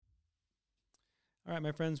All right,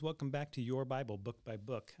 my friends, welcome back to Your Bible, Book by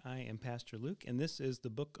Book. I am Pastor Luke, and this is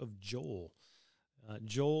the book of Joel.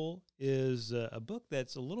 Joel is a book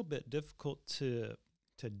that's a little bit difficult to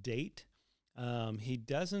date. He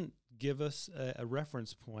doesn't give us a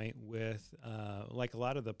reference point with, like a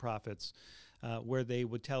lot of the prophets, where they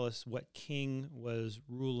would tell us what king was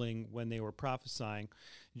ruling when they were prophesying.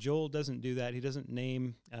 Joel doesn't do that. He doesn't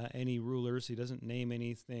name any rulers. He doesn't name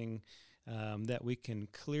anything that we can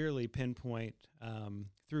clearly pinpoint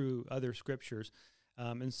through other scriptures.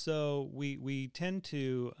 And so we tend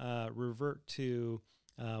to revert to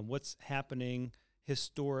what's happening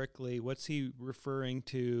historically, what's he referring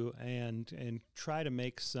to, and try to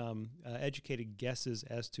make some educated guesses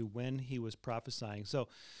as to when he was prophesying. So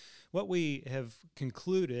what we have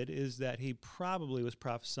concluded is that he probably was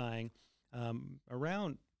prophesying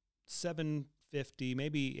around 750,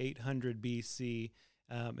 maybe 800 BC,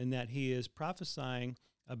 in that he is prophesying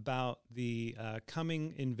about the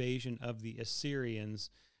coming invasion of the Assyrians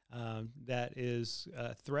that is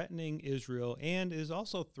threatening Israel and is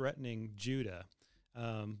also threatening Judah.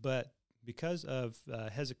 But because of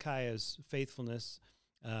Hezekiah's faithfulness,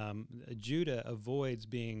 Judah avoids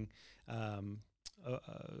being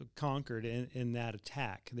conquered in that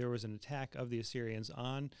attack. There was an attack of the Assyrians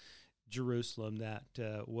on Jerusalem that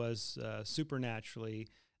was supernaturally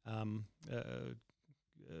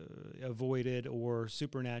avoided or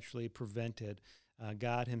supernaturally prevented.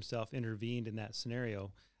 God himself intervened in that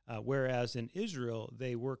scenario. Whereas in Israel,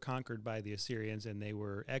 they were conquered by the Assyrians and they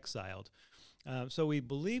were exiled. So we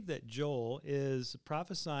believe that Joel is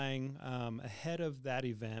prophesying ahead of that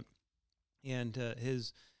event, and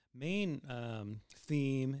his main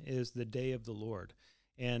theme is the day of the Lord.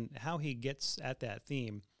 And how he gets at that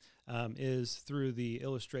theme is through the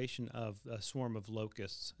illustration of a swarm of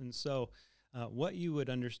locusts. And so what you would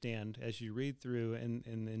understand as you read through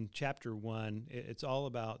in chapter 1, it's all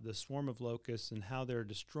about the swarm of locusts and how they're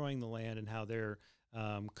destroying the land and how they're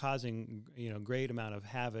causing great amount of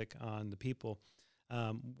havoc on the people.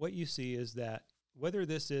 What you see is that whether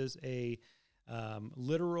this is a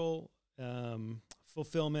literal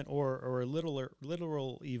fulfillment or a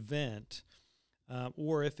literal event,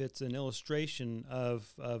 or if it's an illustration of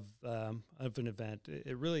an event,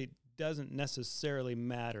 it really doesn't necessarily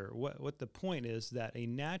matter. What the point is that a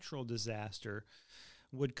natural disaster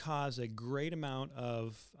would cause a great amount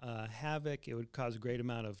of havoc. It would cause a great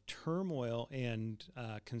amount of turmoil and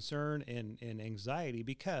concern and anxiety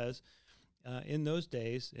because in those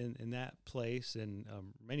days, in that place and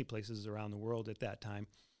many places around the world at that time,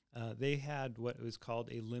 they had what was called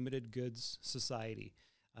a limited goods society.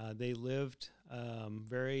 They lived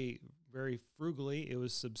very, very frugally. It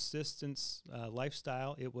was subsistence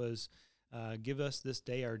lifestyle. It was give us this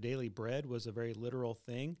day our daily bread was a very literal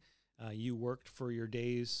thing. You worked for your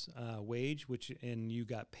day's wage, and you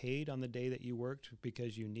got paid on the day that you worked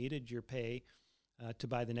because you needed your pay to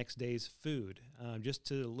buy the next day's food, just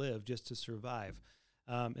to live, just to survive.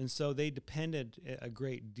 And so they depended a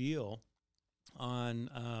great deal on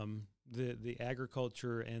the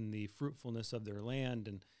agriculture and the fruitfulness of their land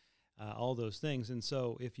and all those things. And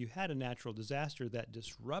so if you had a natural disaster that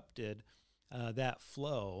disrupted that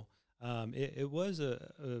flow, it was a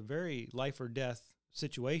very life or death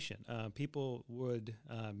situation. People would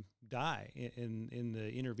die in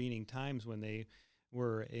the intervening times when they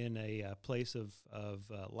were in a place of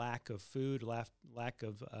lack of food, lack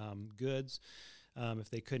of goods. If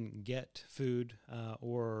they couldn't get food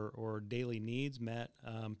or daily needs met,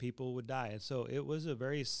 people would die. And so it was a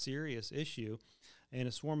very serious issue. And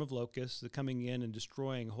a swarm of locusts coming in and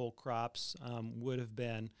destroying whole crops would have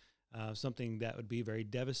been something that would be very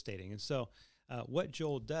devastating. And so what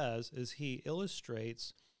Joel does is he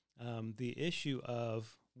illustrates the issue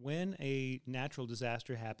of when a natural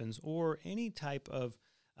disaster happens or any type of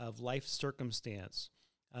life circumstance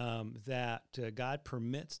that God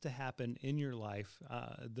permits to happen in your life,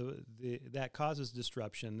 that causes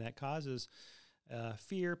disruption, that causes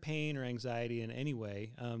fear, pain, or anxiety in any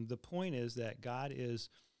way. The point is that God is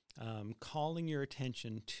calling your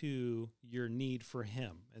attention to your need for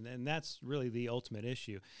Him, and that's really the ultimate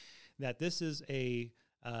issue. That this is a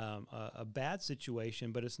bad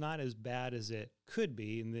situation, but it's not as bad as it could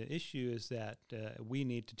be, and the issue is that we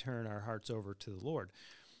need to turn our hearts over to the Lord.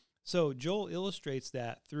 So Joel illustrates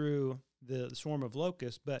that through the swarm of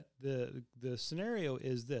locusts, but the scenario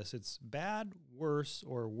is this. It's bad, worse,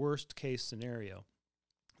 or worst case scenario.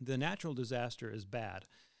 The natural disaster is bad.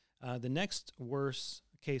 The next worst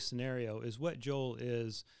case scenario is what Joel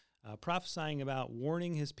is prophesying about,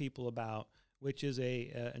 warning his people about, which is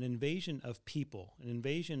an invasion of people, an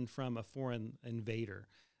invasion from a foreign invader.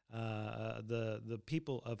 the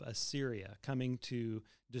people of Assyria coming to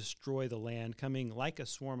destroy the land, coming like a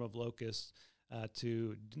swarm of locusts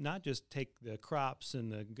to not just take the crops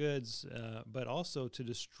and the goods, but also to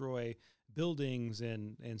destroy buildings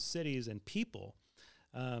and cities and people.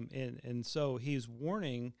 And so he's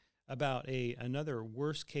warning about another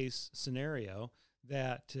worst case scenario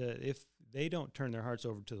that if they don't turn their hearts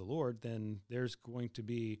over to the Lord, then there's going to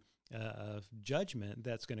be a judgment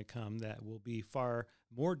that's going to come that will be far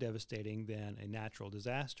more devastating than a natural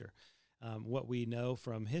disaster. What we know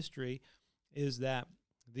from history is that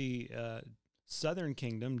the southern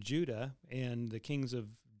kingdom, Judah, and the kings of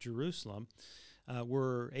Jerusalem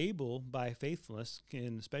were able, by faithfulness,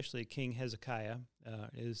 and especially King Hezekiah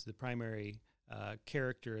is the primary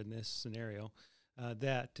character in this scenario,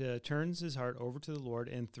 that turns his heart over to the Lord,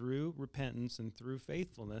 and through repentance and through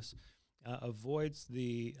faithfulness avoids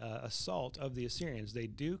the assault of the Assyrians. They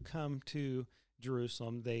do come to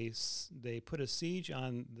Jerusalem. They put a siege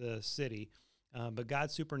on the city, but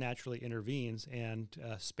God supernaturally intervenes and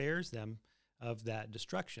spares them of that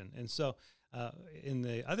destruction. And so in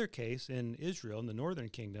the other case, in Israel, in the northern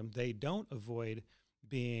kingdom, they don't avoid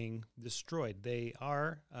being destroyed. They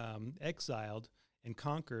are exiled and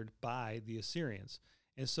conquered by the Assyrians.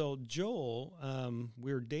 And so Joel,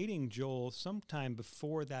 we're dating Joel sometime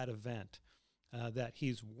before that event, that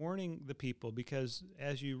he's warning the people, because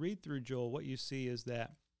as you read through Joel, what you see is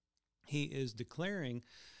that he is declaring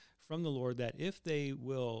from the Lord that if they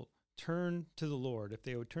will turn to the Lord, if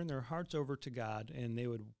they would turn their hearts over to God, and they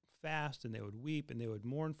would fast and they would weep and they would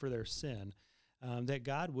mourn for their sin, that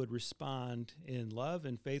God would respond in love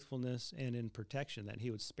and faithfulness and in protection, that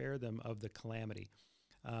he would spare them of the calamity.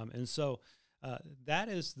 And so that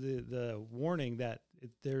is the warning that if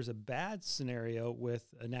there's a bad scenario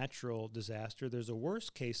with a natural disaster, there's a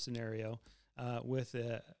worst case scenario with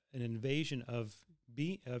an invasion of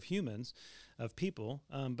humans, of people,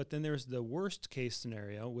 but then there's the worst case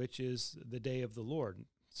scenario, which is the day of the Lord.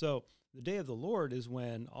 So the day of the Lord is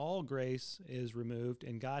when all grace is removed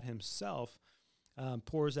and God himself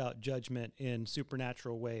pours out judgment in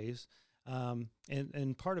supernatural ways.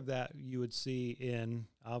 And part of that you would see in,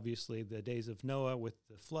 obviously, the days of Noah with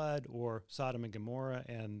the flood, or Sodom and Gomorrah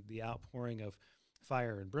and the outpouring of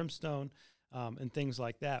fire and brimstone, and things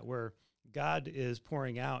like that, where God is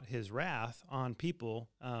pouring out his wrath on people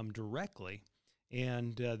directly.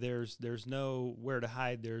 And there's nowhere to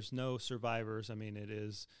hide. There's no survivors. I mean, it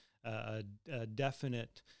is a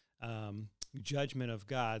definite judgment of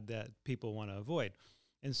God that people want to avoid.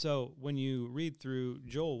 And so when you read through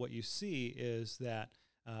Joel, what you see is that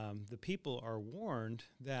the people are warned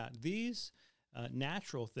that these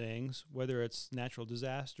natural things, whether it's natural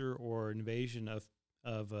disaster or invasion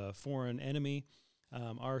of a foreign enemy,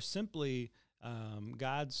 are simply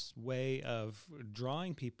God's way of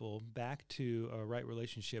drawing people back to a right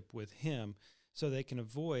relationship with him so they can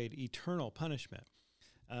avoid eternal punishment.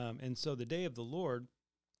 And so the day of the Lord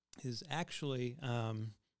is actually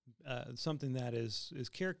something that is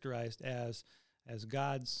characterized as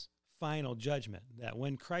God's final judgment, that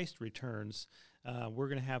when Christ returns, we're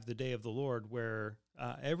going to have the day of the Lord where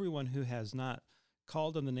everyone who has not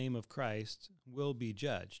called on the name of Christ will be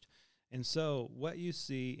judged. And so what you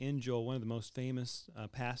see in Joel, one of the most famous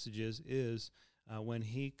passages, is when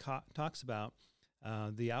he talks about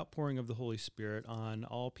the outpouring of the Holy Spirit on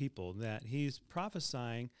all people, that he's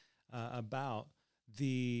prophesying about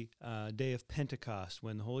the day of Pentecost,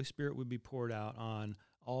 when the Holy Spirit would be poured out on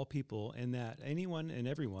all people, and that anyone and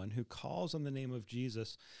everyone who calls on the name of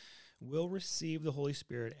Jesus will receive the Holy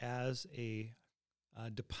Spirit as a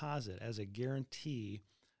deposit, as a guarantee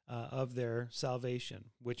of their salvation,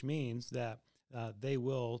 which means that they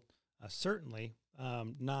will certainly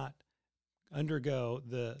not undergo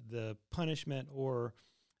the punishment or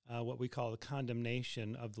what we call the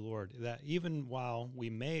condemnation of the Lord. That even while we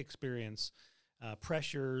may experience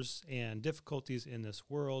pressures and difficulties in this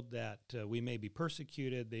world, that we may be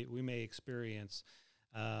persecuted, that we may experience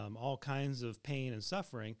all kinds of pain and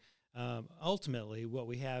suffering, ultimately what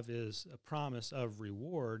we have is a promise of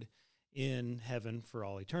reward in heaven for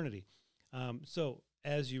all eternity. So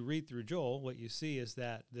as you read through Joel, what you see is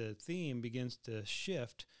that the theme begins to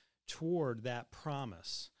shift toward that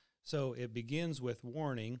promise. So it begins with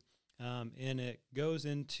warning, and it goes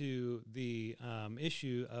into the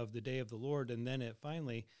issue of the day of the Lord, and then it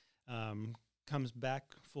finally comes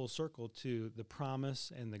back full circle to the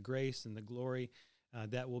promise and the grace and the glory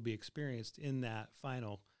that will be experienced in that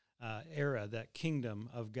final era, that kingdom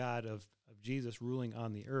of God, of Jesus ruling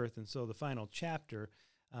on the earth. And so the final chapter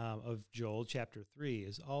of Joel, chapter 3,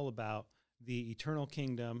 is all about the eternal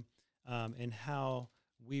kingdom and how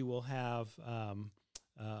we will have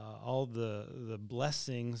all the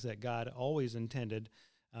blessings that God always intended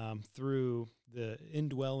through the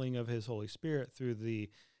indwelling of His Holy Spirit, through the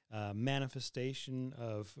manifestation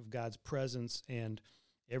of God's presence, and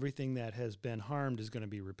everything that has been harmed is going to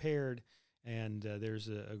be repaired. And there's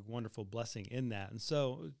a wonderful blessing in that. And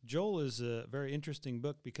so Joel is a very interesting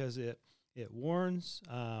book because it warns,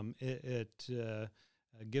 it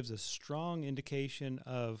gives a strong indication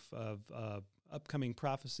of upcoming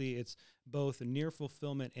prophecy. It's both near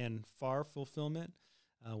fulfillment and far fulfillment.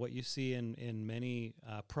 What you see in many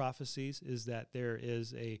prophecies is that there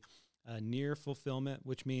is a near fulfillment,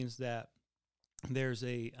 which means that there's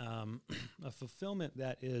a fulfillment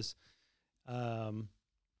that is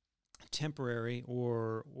temporary,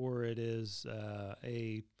 or it is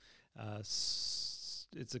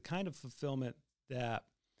it's a kind of fulfillment that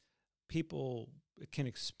people can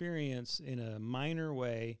experience in a minor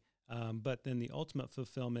way, but then the ultimate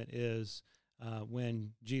fulfillment is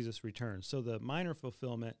when Jesus returns. So the minor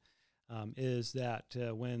fulfillment is that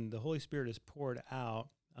when the Holy Spirit is poured out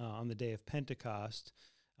on the day of Pentecost,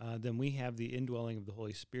 then we have the indwelling of the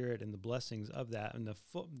Holy Spirit and the blessings of that. And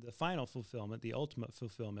the final fulfillment, the ultimate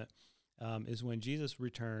fulfillment, is when Jesus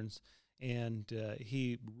returns and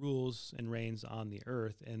He rules and reigns on the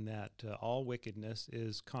earth, and that all wickedness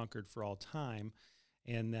is conquered for all time,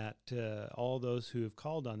 and that all those who have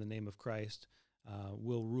called on the name of Christ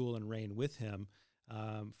will rule and reign with Him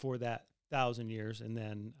for that 1,000 years, and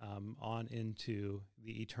then on into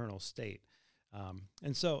the eternal state.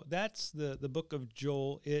 And so that's the book of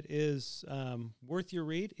Joel. It is worth your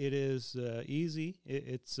read. It is easy.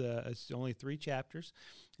 It's only 3 chapters.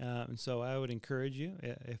 And so I would encourage you,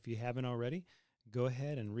 if you haven't already, go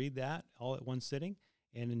ahead and read that all at one sitting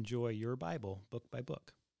and enjoy your Bible book by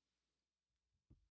book.